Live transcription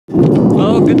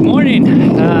good morning.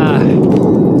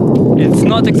 It's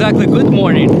not exactly good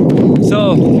morning.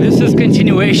 So this is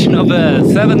continuation of a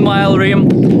 7-mile rim.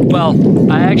 Well,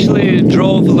 I actually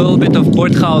drove a little bit of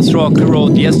Courthouse Rock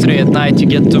Road yesterday at night to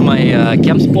get to my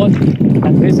camp spot.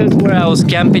 And this is where I was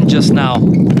camping just now.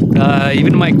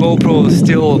 Even my GoPro is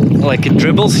still like it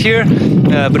dribbles here,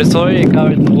 but it's already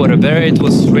covered in water. There it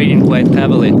was raining quite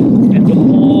heavily. And the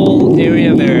whole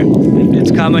area there,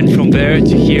 it's coming from there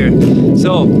to here.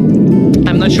 So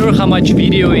I'm not sure how much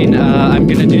videoing I'm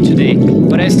gonna do today,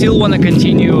 but I still want to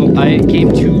continue. I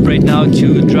came to right now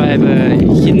to drive a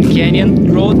Hidden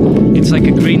Canyon road. It's like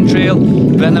a green trail.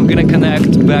 Then I'm gonna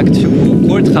connect back to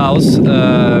Courthouse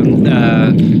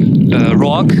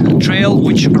rock trail,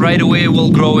 which right away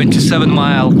will grow into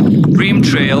 7-mile rim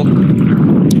trail,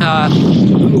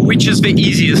 which is the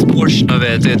easiest portion of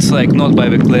it. It's like not by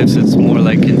the cliffs, it's more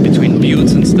like in between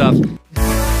buttes and stuff.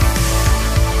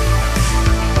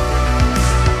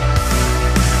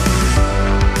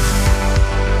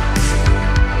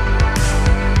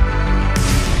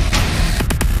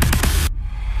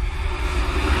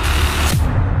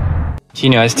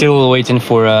 I'm still waiting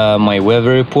for my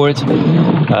weather report.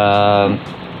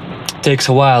 Takes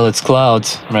a while, it's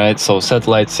clouds, right? So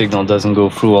satellite signal doesn't go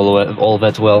through all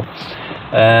that well.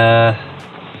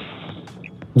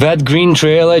 That green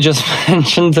trail I just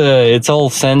mentioned, it's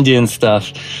all sandy and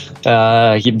stuff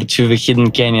to the Hidden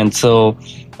Canyon. So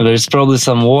there's probably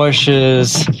some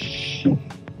washes.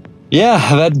 Yeah,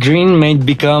 that green may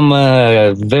become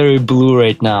very blue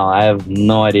right now. I have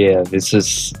no idea. This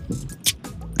is,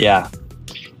 yeah.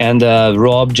 And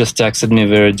Rob just texted me.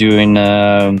 We're doing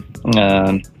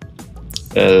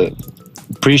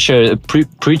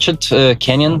Pritchett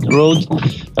Canyon Road,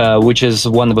 which is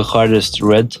one of the hardest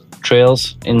red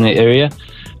trails in the area.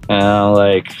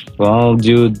 Like, well,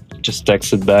 dude, just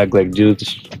texted back like, dude,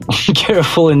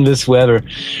 careful in this weather,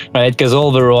 right? Because all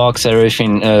the rocks,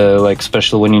 everything, like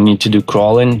especially when you need to do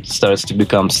crawling, starts to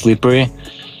become slippery.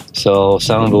 So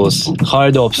some of those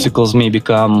hard obstacles may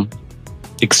become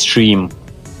extreme.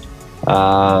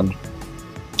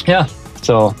 Yeah,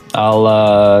 so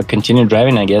I'll continue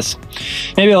driving, I guess.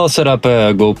 Maybe I'll set up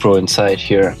a GoPro inside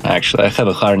here. Actually, I have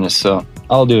a harness, so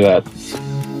I'll do that.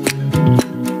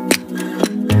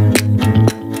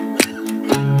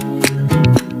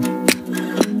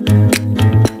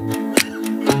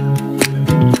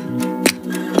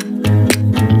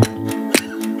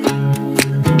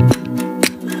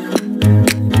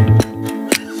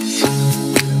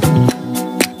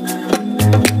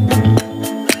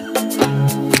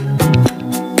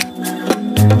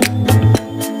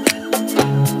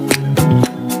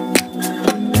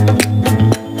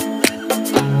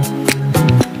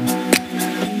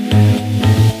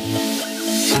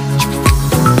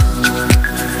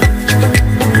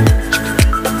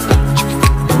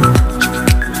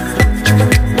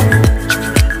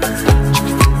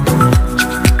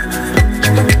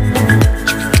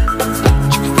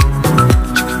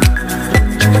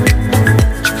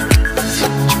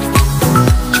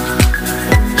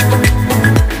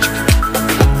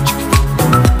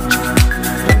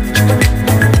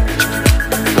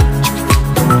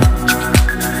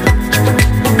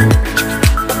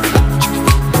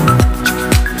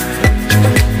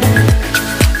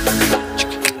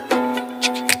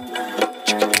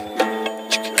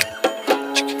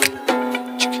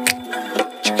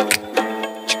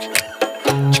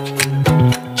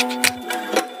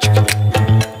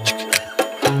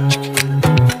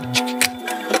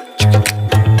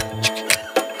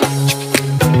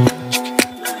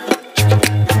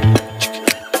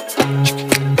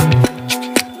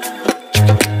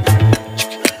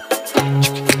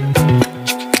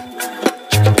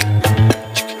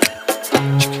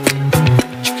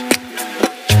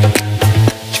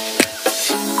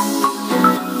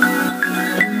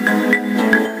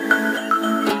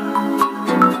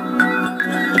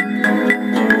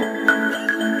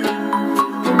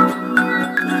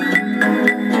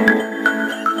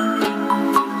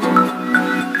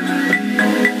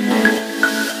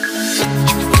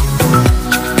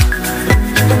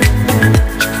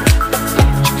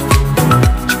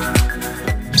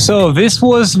 So this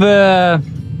was the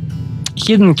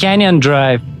Hidden Canyon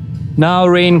drive. Now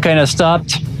rain kind of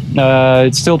stopped.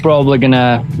 It's still probably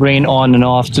gonna rain on and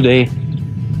off today.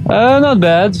 Not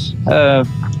bad.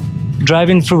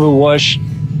 Driving through the wash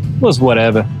was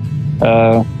whatever.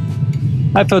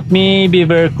 I thought maybe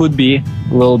there could be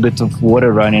a little bit of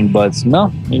water running, but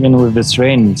no, even with this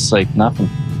rain, it's like nothing.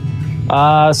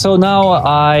 So now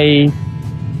I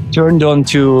turned on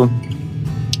to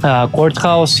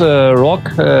Courthouse Rock,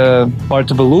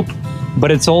 part of a loop, but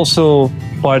it's also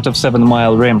part of 7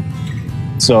 Mile Rim.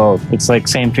 So it's like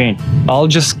same thing. I'll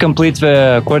just complete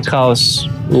the Courthouse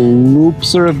loop,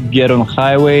 sort of get on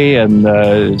highway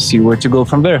and see where to go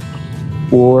from there.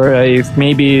 Or if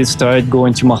maybe start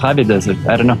going to Mojave Desert.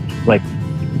 I don't know. Like,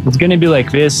 it's gonna be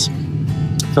like this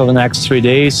for the next 3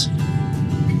 days.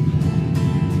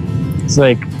 It's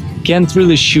like, can't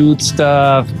really shoot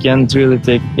stuff, can't really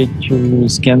take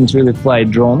pictures, can't really fly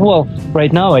drone. Well,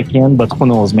 right now I can, but who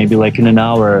knows, maybe like in an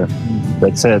hour,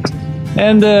 that's it.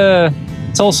 And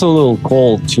it's also a little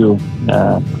cold too.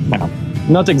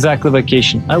 Not exactly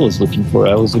vacation I was looking for.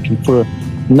 I was looking for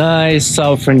a nice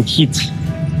southern heat.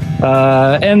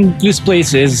 And this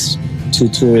place is too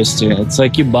touristy. It's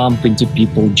like you bump into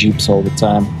people, jeeps all the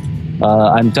time.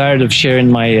 I'm tired of sharing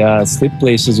my sleep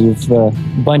places with a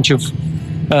bunch of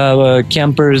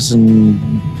campers and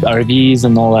RVs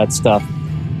and all that stuff.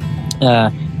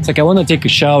 It's like I want to take a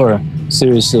shower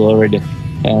seriously already,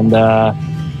 and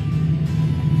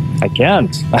I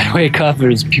can't. I wake up,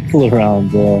 there's people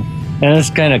around, and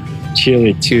it's kind of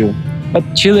chilly too.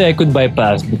 But chilly I could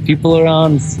bypass, but people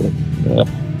around,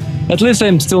 at least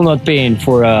I'm still not paying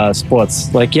for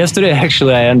spots. Like yesterday,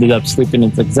 actually, I ended up sleeping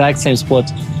in the exact same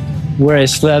spot where I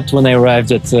slept when I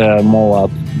arrived at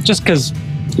Moab, just because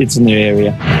it's in the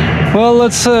area. Well,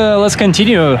 let's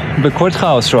continue the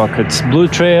Courthouse rock. It's blue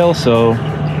trail, so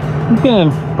it's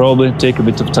gonna probably take a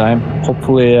bit of time.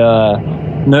 Hopefully,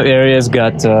 no areas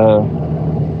got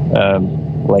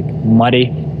like muddy.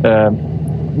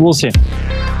 We'll see.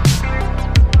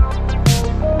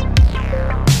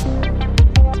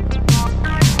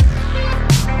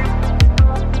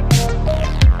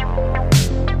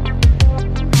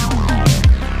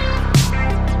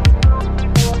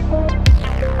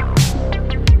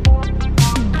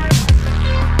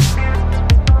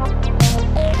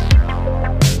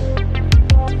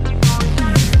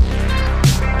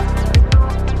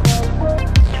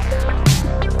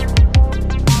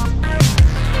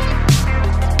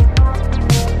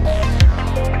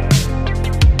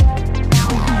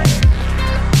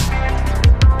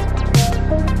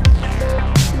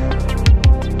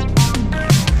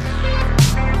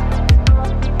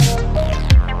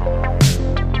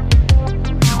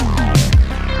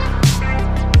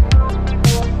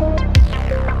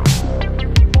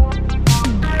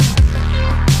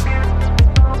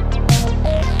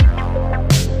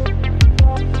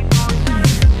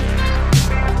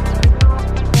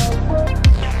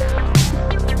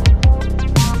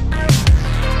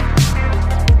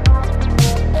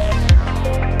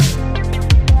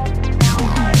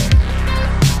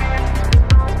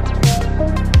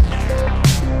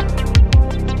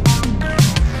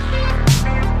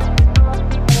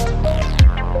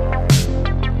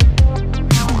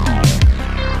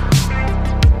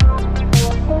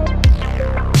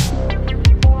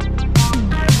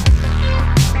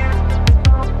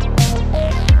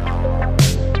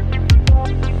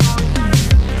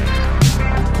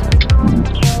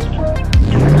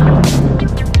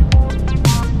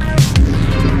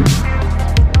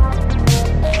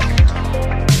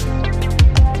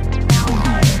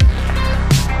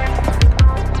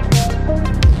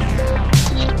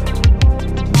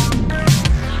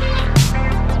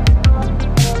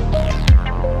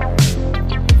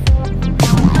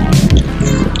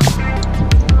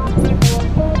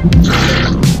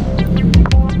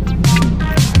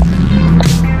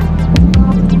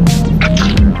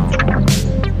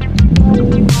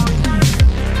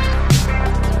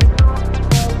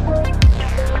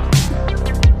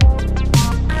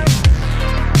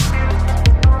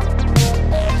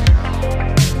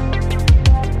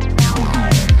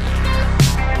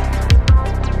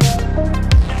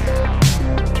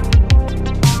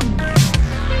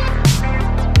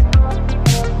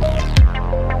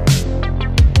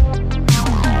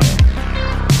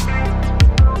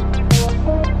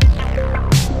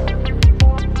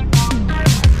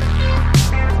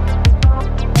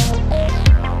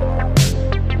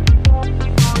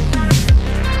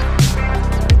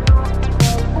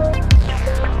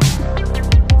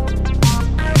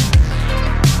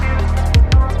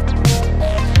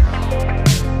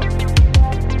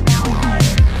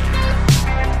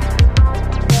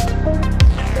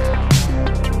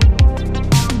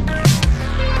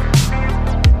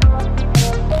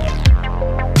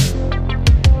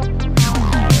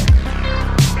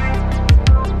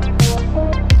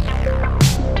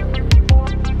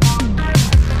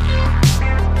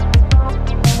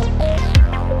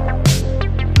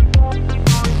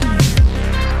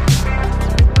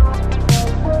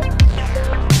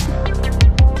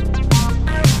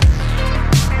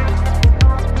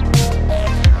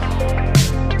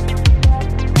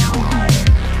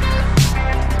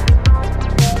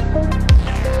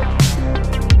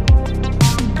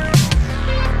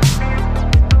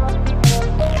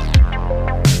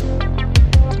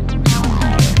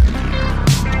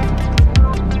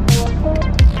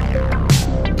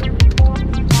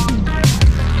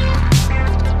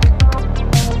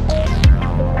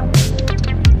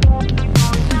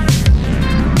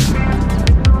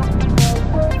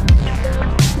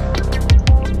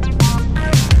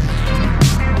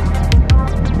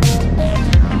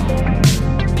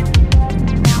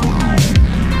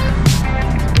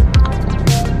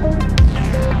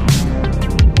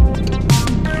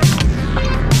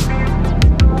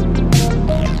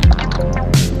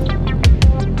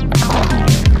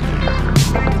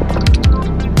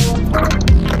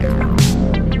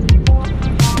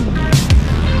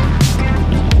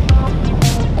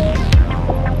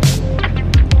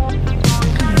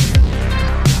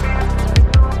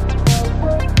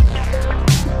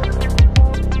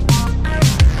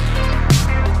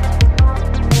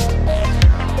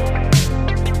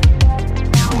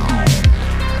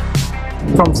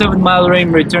 from 7 Mile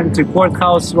Rim, return to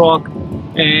Courthouse Rock,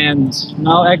 and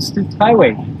now exit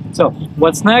highway. So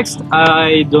what's next?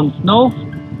 I don't know.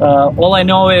 All I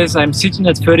know is I'm sitting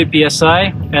at 30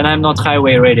 psi and I'm not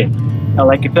highway ready.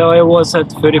 Like if I was at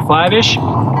 35ish,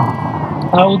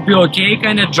 I would be okay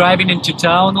kind of driving into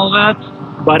town, all that,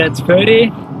 but at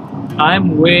 30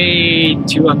 I'm way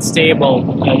too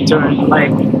unstable at turn.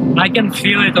 Like I can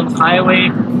feel it on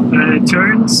highway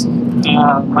turns.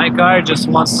 My car just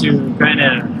wants to kind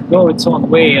of go its own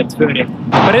way at 30.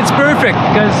 But it's perfect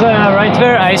because right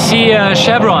there I see a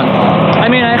Chevron. I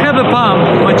mean, I have a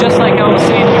pump, but just like I was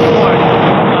saying before,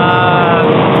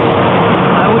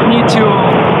 I would need to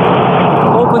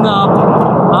open up,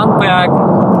 unpack,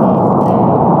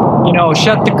 you know,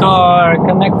 shut the car,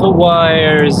 connect the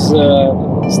wires,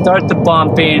 start the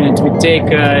pumping. It would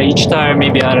take each tire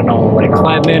maybe, I don't know, like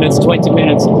 5 minutes, 20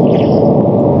 minutes.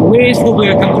 Wait for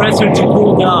the compressor to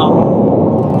cool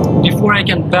down before I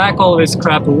can pack all this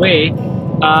crap away.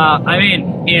 I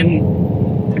mean,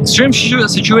 in extreme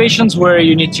situations where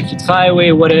you need to hit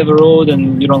highway, whatever road,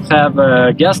 and you don't have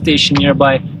a gas station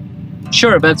nearby,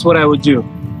 sure, that's what I would do.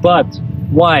 But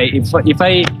why? If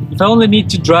I only need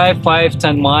to drive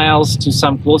 5-10 miles to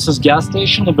some closest gas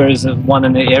station, if there is one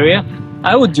in the area,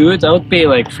 I would do it. I would pay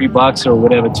like $3 or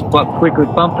whatever to quickly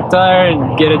pump a tire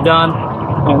and get it done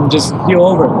and just be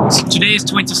over. So today is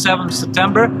 27th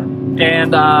September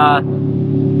and I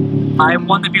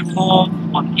want to be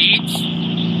home on 8th.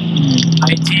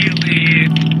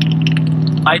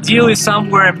 Ideally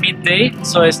somewhere midday,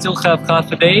 so I still have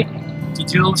half a day to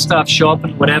do stuff,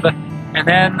 shopping, whatever. And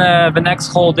then the next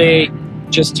whole day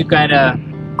just to kind of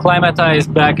climatize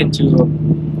back into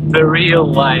the real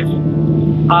life.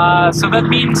 So that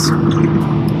means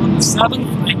on the 7th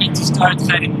I need to start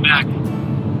heading back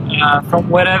from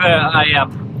wherever I am.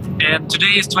 And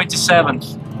today is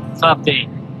 27th, half day.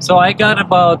 So I got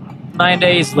about 9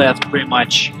 days left pretty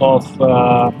much of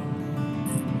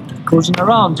cruising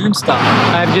around, doing stuff.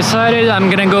 I've decided I'm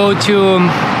gonna go to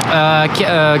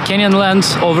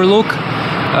Canyonlands Overlook.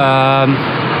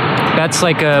 That's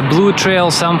like a blue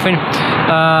trail something.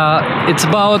 It's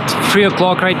about 3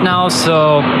 o'clock right now,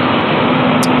 so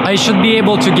I should be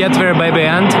able to get there by the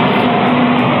end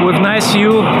with nice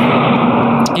view.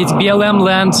 It's BLM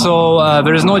land, so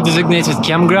there is no designated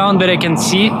campground that I can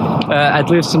see, at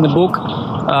least in the book.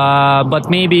 But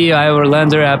maybe our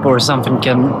Lander app or something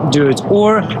can do it.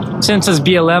 Or since it's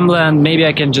BLM land, maybe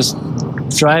I can just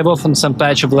drive off on some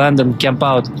patch of land and camp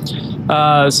out.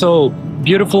 So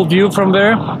beautiful view from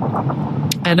there.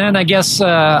 And then I guess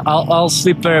I'll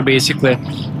sleep there basically.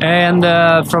 And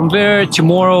from there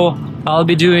tomorrow I'll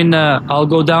be doing, I'll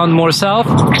go down more south.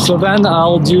 So then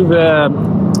I'll do the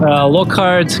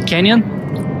Lockhart Canyon.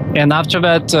 And after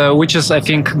that, which is I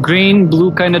think green,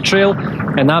 blue kind of trail.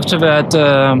 And after that,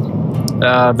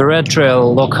 the red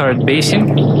trail, Lockhart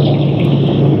Basin.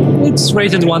 It's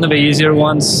rated one of the easier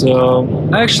ones, so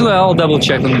actually I'll double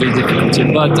check on the difficulty,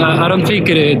 but I don't think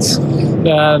it's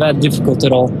that difficult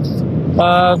at all.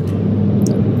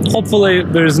 Hopefully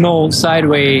there's no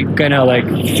sideway kind of like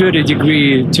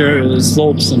 30-degree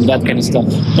slopes and that kind of stuff.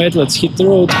 Right, let's hit the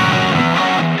road.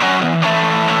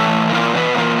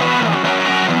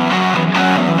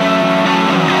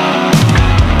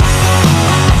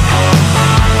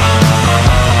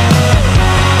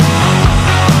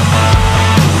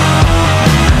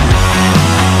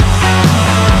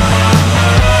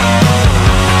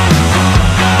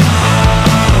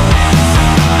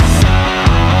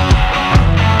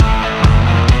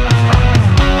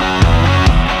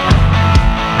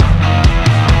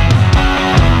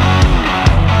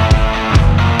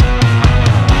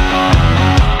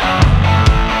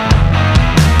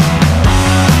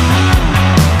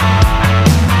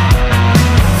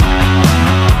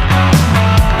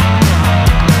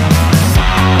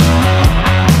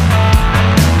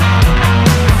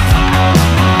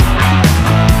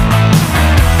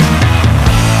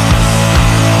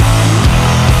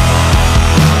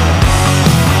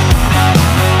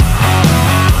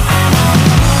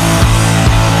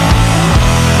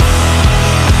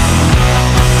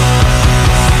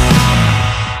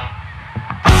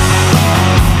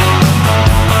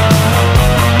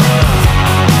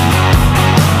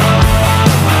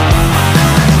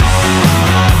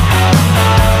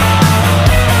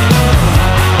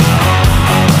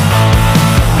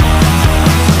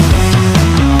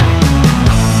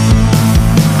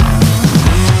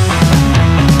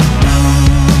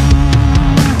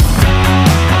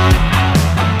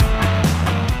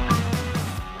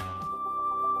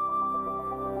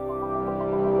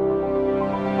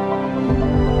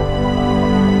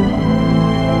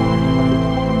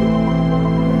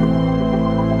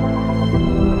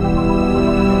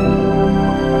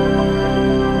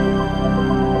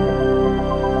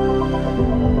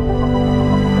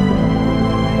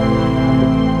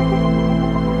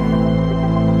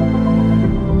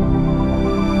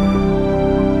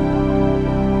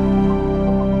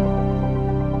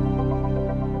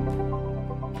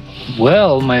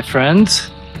 my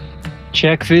friends.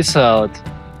 Check this out.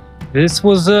 This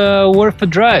was worth a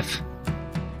drive.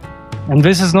 And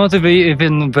this is not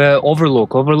even the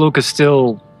Overlook. Overlook is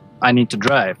still, I need to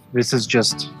drive. This is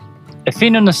just a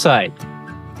thing on the side.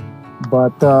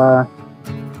 But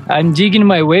I'm digging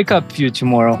my wake-up view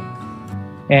tomorrow.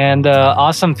 And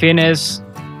awesome thing is,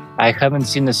 I haven't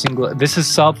seen a single... This is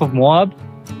south of Moab.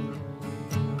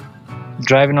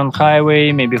 Driving on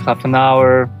highway, maybe half an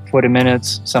hour, 40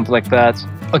 minutes, something like that.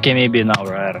 Okay, maybe an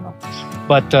hour, I don't know.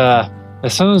 But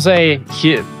as soon as I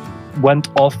went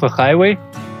off the highway,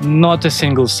 not a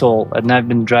single soul, and I've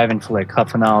been driving for like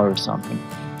half an hour or something.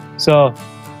 So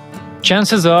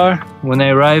chances are when I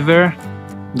arrive there,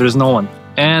 there's no one,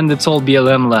 and it's all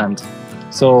BLM land.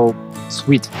 So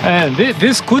sweet. And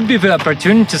this could be the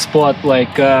opportunity spot.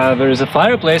 Like there is a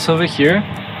fireplace over here.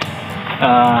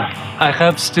 I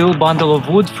have still bundle of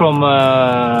wood from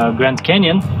Grand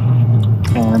Canyon,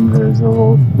 and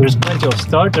there's plenty of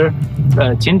starter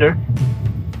tinder.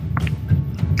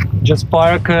 Just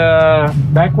park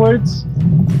backwards,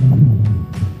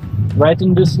 right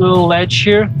in this little ledge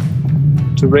here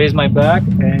to raise my back,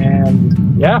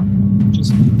 and yeah,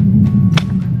 just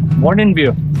morning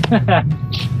view.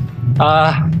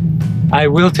 I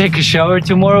will take a shower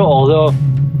tomorrow, although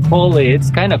holy,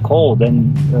 it's kind of cold,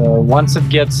 and once it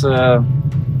gets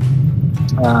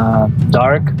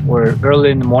dark or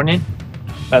early in the morning,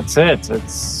 that's it.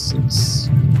 It's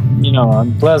you know,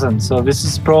 unpleasant. So this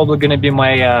is probably gonna be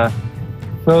my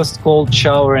first cold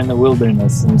shower in the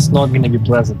wilderness, and it's not gonna be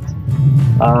pleasant.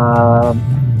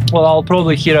 Well, I'll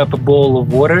probably heat up a bowl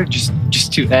of water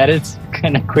just to add it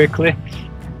kind of quickly,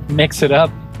 mix it up,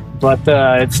 but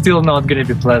it's still not gonna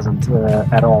be pleasant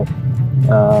at all.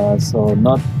 So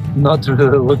not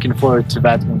really looking forward to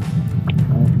that one.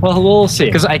 Well, we'll see,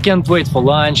 because I can't wait for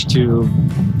lunch to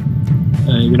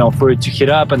you know, for it to heat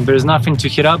up, and there's nothing to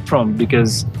heat up from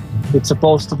because it's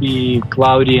supposed to be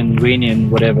cloudy and rainy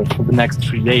and whatever for the next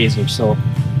 3 days or so,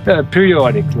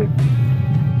 periodically.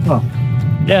 Oh,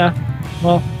 yeah,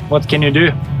 well, what can you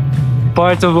do?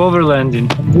 Part of overlanding.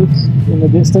 In the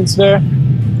distance there,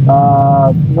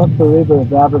 not the river,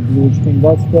 the other bridge thing,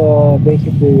 that's the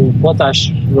basically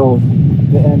Courthouse road,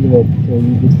 the end of it. So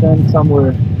you descend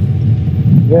somewhere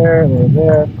there or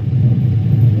there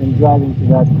and drive into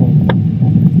that point.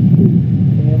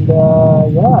 And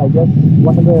yeah, I guess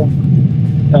one of the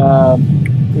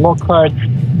Lockhart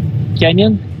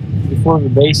Canyon before the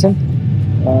basin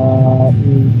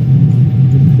is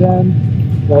descend.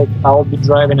 Like I'll be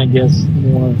driving, I guess,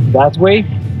 more that way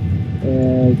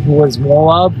towards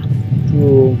Moab,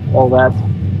 through all that,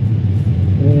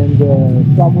 and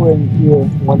somewhere in here,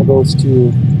 one of those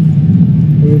two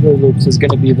river loops is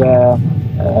going to be the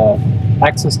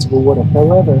access to the water.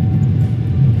 However,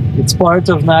 it's part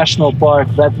of national park.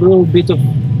 That little bit of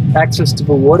access to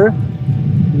the water,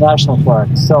 national park.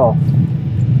 So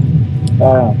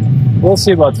we'll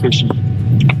see about fishing.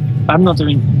 I'm not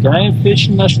even. Can I fish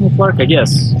in national park? I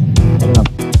guess. I don't know.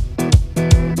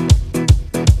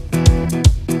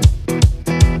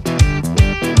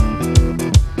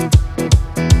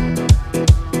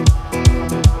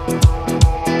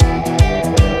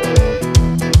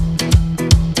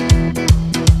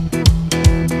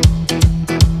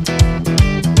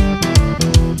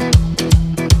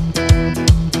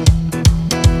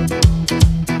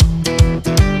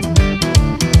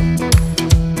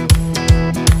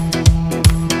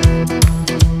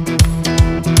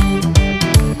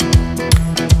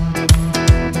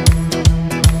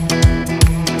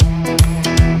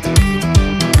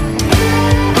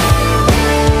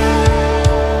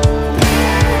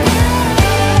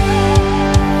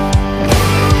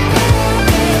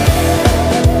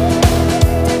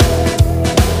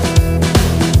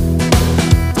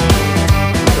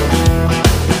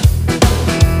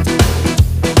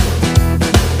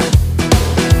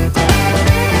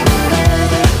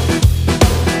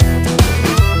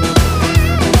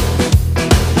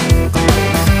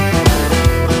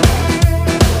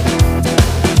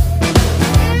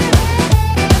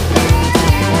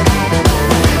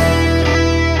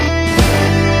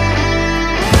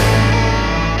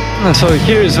 So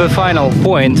here is the final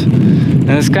point, and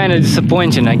it's kind of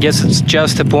disappointing. I guess it's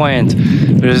just a point.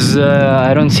 There's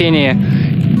I don't see any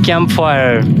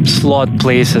campfire slot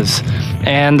places,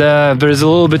 and there's a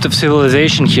little bit of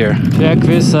civilization here. Check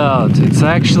this out. It's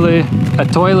actually a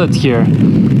toilet here,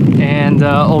 and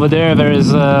over there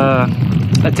is a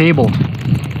table.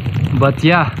 But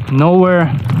yeah,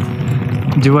 nowhere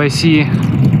do I see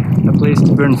a place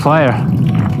to burn fire.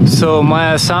 So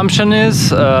my assumption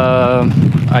is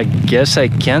I guess I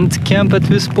can't camp at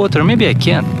this spot, or maybe I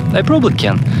can. I probably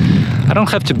can. I don't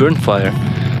have to burn fire.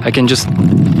 I can just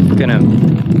kind of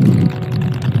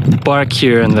park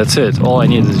here and that's it. All I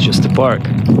need is just to park.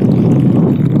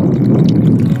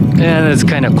 And it's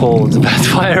kind of cold. That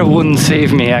fire wouldn't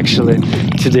save me actually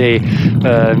today.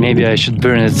 Maybe I should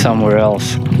burn it somewhere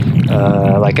else.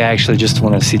 Like I actually just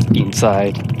want to sit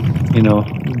inside, you know,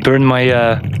 burn my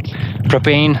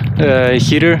propane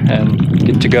heater and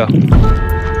good to go.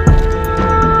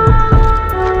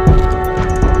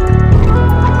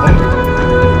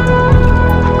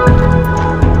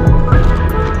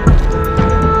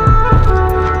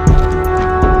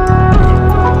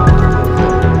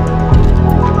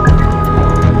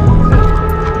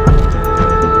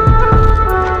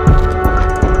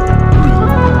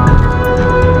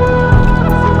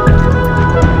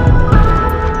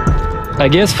 I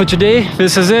guess for today,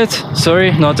 this is it.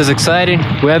 Sorry, not as exciting.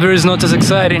 Weather is not as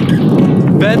exciting.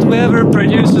 Bad weather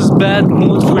produces bad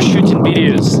mood for shooting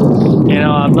videos. You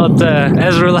know, I'm not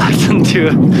as reluctant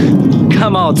to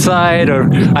come outside,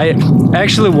 or I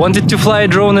actually wanted to fly a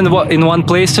drone in one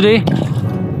place today.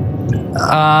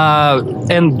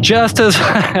 And just as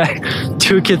I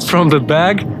took it from the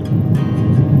bag,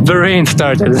 the rain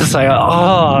started. It's like,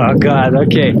 oh god,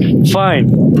 okay, fine.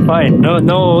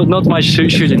 No, not much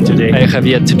shooting today. I have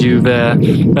yet to do the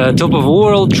top of the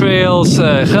world trails,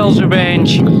 Hell's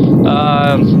Revenge,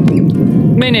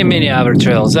 many other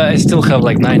trails. I still have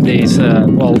like 9 days.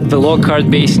 Well, the Lockhart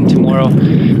Basin tomorrow.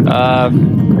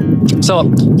 So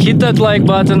hit that like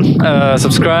button,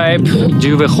 subscribe,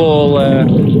 do the whole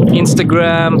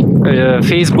Instagram,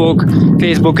 Facebook.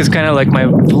 Facebook is kind of like my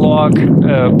blog,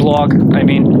 I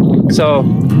mean. So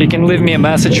you can leave me a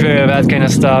message there, that kind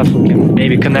of stuff. We can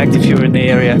maybe connect if you're in the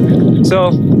area.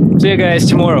 So see you guys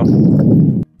tomorrow.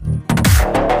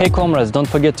 Hey comrades, don't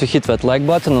forget to hit that like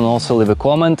button and also leave a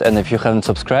comment, and if you haven't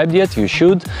subscribed yet, you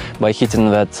should by hitting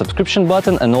that subscription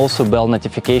button and also bell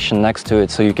notification next to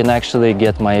it, so you can actually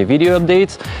get my video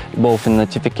updates both in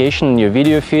notification in your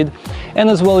video feed, and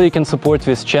as well you can support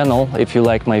this channel if you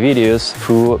like my videos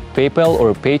through PayPal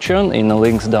or Patreon in the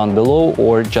links down below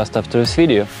or just after this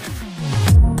video.